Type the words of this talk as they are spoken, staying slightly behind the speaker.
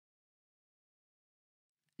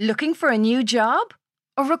Looking for a new job?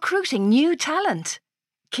 Or recruiting new talent?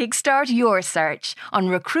 Kickstart your search on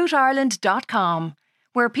recruitireland.com,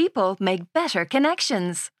 where people make better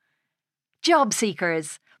connections. Job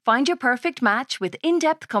seekers, find your perfect match with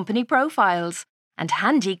in-depth company profiles and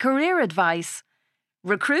handy career advice.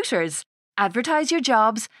 Recruiters, advertise your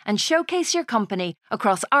jobs and showcase your company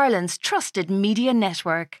across Ireland's trusted media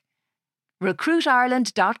network.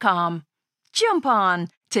 recruitireland.com. Jump on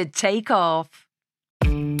to take off.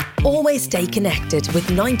 Always stay connected with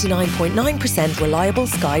 99.9% reliable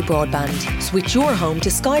Sky Broadband. Switch your home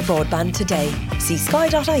to Sky Broadband today. See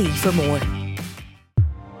sky.ie for more.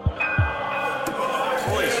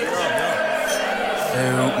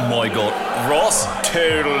 Oh my God, Ross,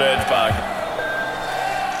 total edge back.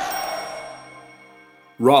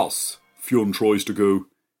 Ross, Fionn tries to go,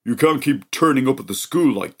 you can't keep turning up at the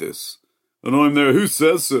school like this. And I'm there, who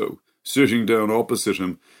says so? Sitting down opposite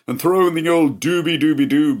him and throwing the old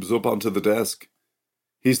doobie-doobie-doobs up onto the desk.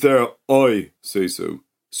 He's there, I say so,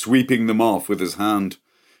 sweeping them off with his hand.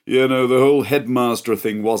 You know, the whole headmaster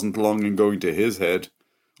thing wasn't long in going to his head.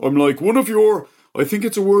 I'm like, one of your, I think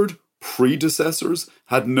it's a word, predecessors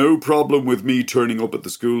had no problem with me turning up at the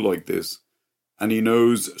school like this. And he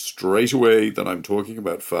knows straight away that I'm talking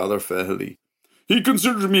about Father Fehily. He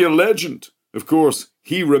considered me a legend. Of course,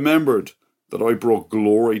 he remembered that I brought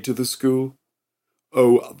glory to the school.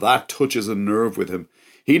 Oh, that touches a nerve with him.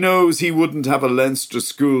 He knows he wouldn't have a Leinster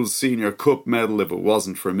Schools Senior Cup medal if it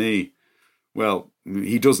wasn't for me. Well,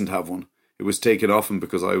 he doesn't have one. It was taken off him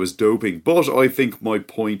because I was doping, but I think my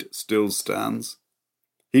point still stands.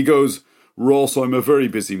 He goes, Ross, I'm a very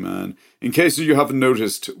busy man. In case you haven't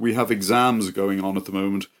noticed, we have exams going on at the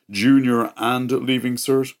moment, junior and leaving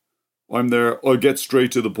cert. I'm there, I'll get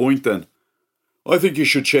straight to the point then. I think you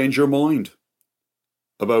should change your mind.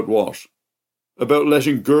 About what? About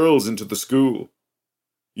letting girls into the school.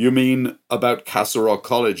 You mean about Castleknock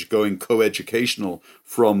College going co-educational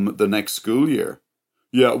from the next school year?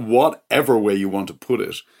 Yeah, whatever way you want to put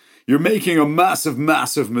it. You're making a massive,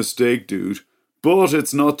 massive mistake, dude. But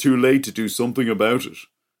it's not too late to do something about it.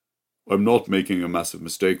 I'm not making a massive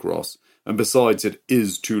mistake, Ross. And besides, it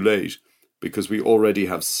is too late, because we already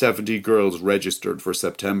have 70 girls registered for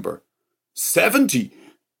September. 70?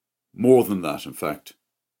 More than that, in fact.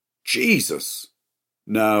 Jesus.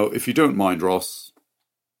 Now, if you don't mind, Ross.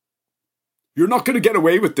 You're not going to get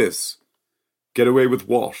away with this. Get away with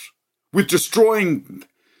what? With destroying,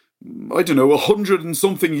 100 and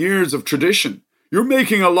something years of tradition. You're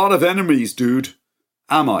making a lot of enemies, dude.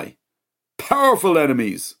 Am I? Powerful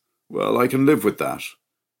enemies. Well, I can live with that.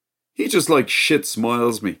 He just like shit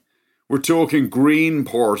smiles me. We're talking Green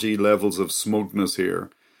Party levels of smugness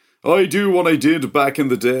here. I do what I did back in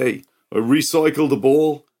the day. I recycle the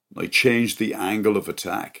ball, and I change the angle of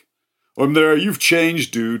attack. I'm there, you've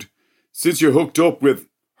changed, dude. Since you're hooked up with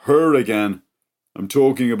her again. I'm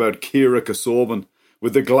talking about Ciara Casaubon,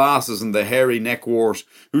 with the glasses and the hairy neckwart,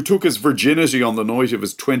 who took his virginity on the night of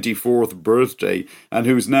his 24th birthday, and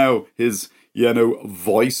who's now his,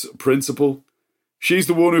 vice principal. She's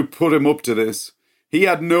the one who put him up to this. He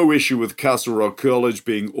had no issue with Castleknock College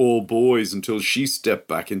being all boys until she stepped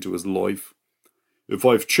back into his life. If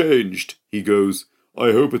I've changed, he goes,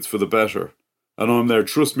 I hope it's for the better. And I'm there,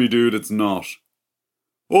 trust me, dude, it's not.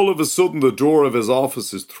 All of a sudden, the door of his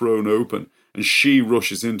office is thrown open, and she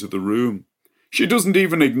rushes into the room. She doesn't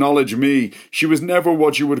even acknowledge me. She was never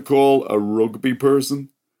what you would call a rugby person.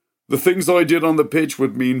 The things I did on the pitch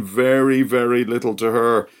would mean very, very little to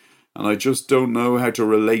her, and I just don't know how to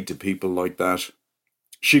relate to people like that.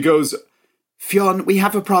 She goes, Fionn, we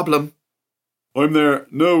have a problem. I'm there,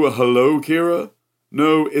 no, hello, Ciara?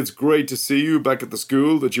 No, it's great to see you back at the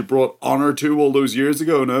school that you brought honour to all those years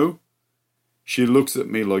ago, no? She looks at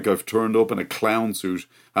me like I've turned up in a clown suit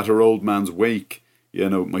at her old man's wake.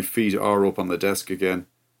 My feet are up on the desk again.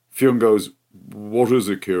 Fionn goes, what is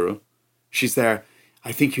it, Ciara? She's there,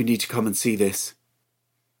 I think you need to come and see this.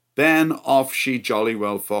 Then off she jolly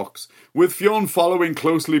well fox, with Fionn following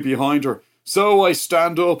closely behind her. So I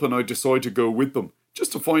stand up and I decide to go with them,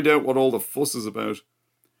 just to find out what all the fuss is about.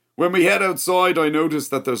 When we head outside, I notice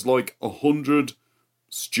that there's like 100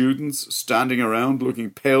 students standing around looking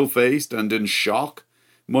pale-faced and in shock.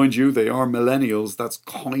 Mind you, they are millennials, that's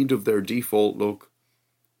kind of their default look.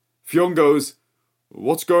 Fionn goes,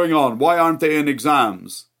 what's going on? Why aren't they in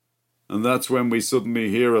exams? And that's when we suddenly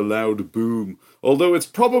hear a loud boom, although it's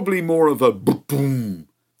probably more of a boom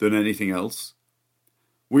than anything else.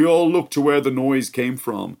 We all look to where the noise came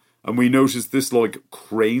from, and we notice this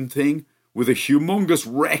crane thing with a humongous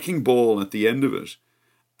wrecking ball at the end of it.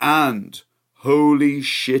 And, holy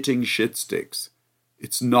shitting shitsticks,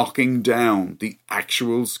 It's knocking down the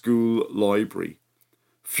actual school library.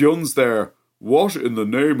 Fion's there, what in the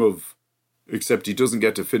name of... Except he doesn't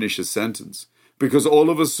get to finish his sentence, because all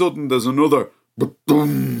of a sudden there's another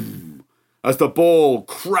boom as the ball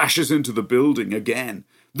crashes into the building again,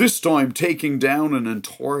 this time taking down an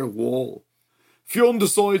entire wall. Fionn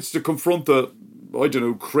decides to confront the,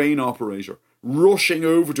 crane operator, rushing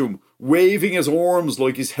over to him, waving his arms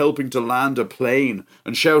like he's helping to land a plane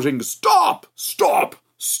and shouting, "Stop! Stop!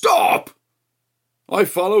 Stop!" I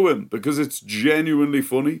follow him because it's genuinely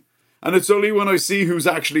funny, and it's only when I see who's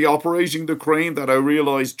actually operating the crane that I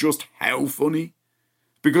realise just how funny.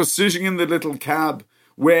 Because sitting in the little cab,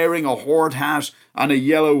 wearing a hard hat and a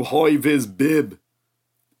yellow high-vis bib,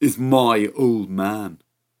 is my old man.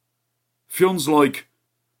 Fionn's like,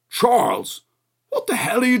 "Charles, what the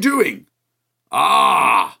hell are you doing?"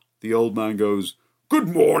 "Ah," the old man goes, "Good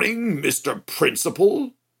morning, Mr.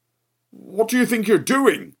 Principal." "What do you think you're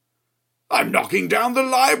doing?" "I'm knocking down the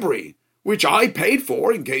library, which I paid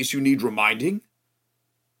for in case you need reminding.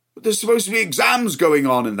 But there's supposed to be exams going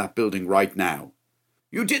on in that building right now.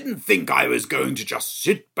 You didn't think I was going to just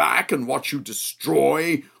sit back and watch you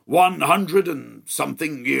destroy 100 and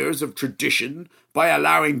something years of tradition by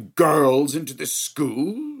allowing girls into this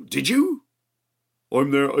school, did you?"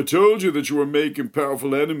 "I'm there. I told you that you were making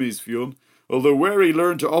powerful enemies, Fionn. Although where he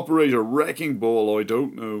learned to operate a wrecking ball, I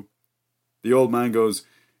don't know." The old man goes,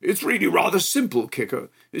 "It's really rather simple, Kicker.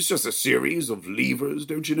 It's just a series of levers,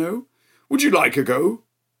 don't you know? Would you like a go?"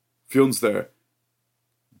 Fionn's there.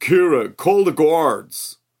 "Kira, call the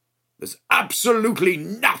guards." "There's absolutely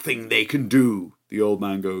nothing they can do," the old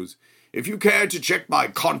man goes. "If you care to check my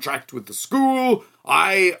contract with the school,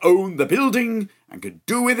 I own the building and can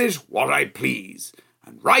do with it what I please.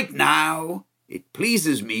 And right now, it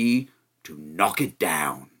pleases me to knock it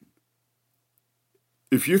down."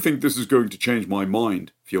 "If you think this is going to change my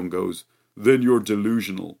mind," Fionn goes, "then you're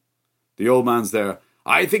delusional." The old man's there.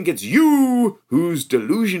 "I think it's you who's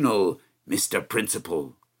delusional, Mr.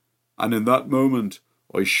 Principal." And in that moment,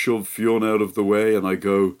 I shove Fionn out of the way and I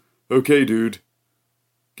go, "Okay, dude,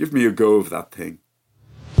 give me a go of that thing."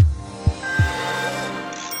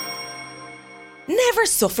 Never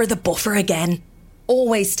suffer the buffer again.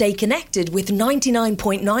 Always stay connected with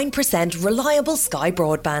 99.9% reliable Sky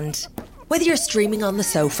Broadband. Whether you're streaming on the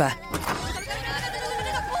sofa,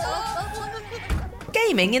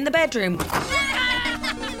 gaming in the bedroom,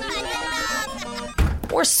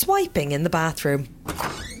 or swiping in the bathroom.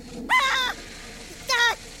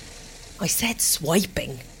 I said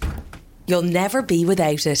swiping. You'll never be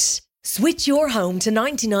without it. Switch your home to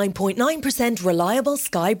 99.9% reliable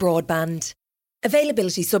Sky Broadband.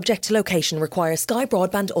 Availability subject to location. Requires Sky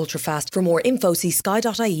Broadband Ultrafast. For more info, see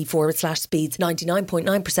sky.ie/speeds.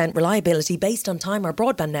 99.9% reliability based on time our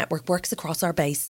broadband network works across our base.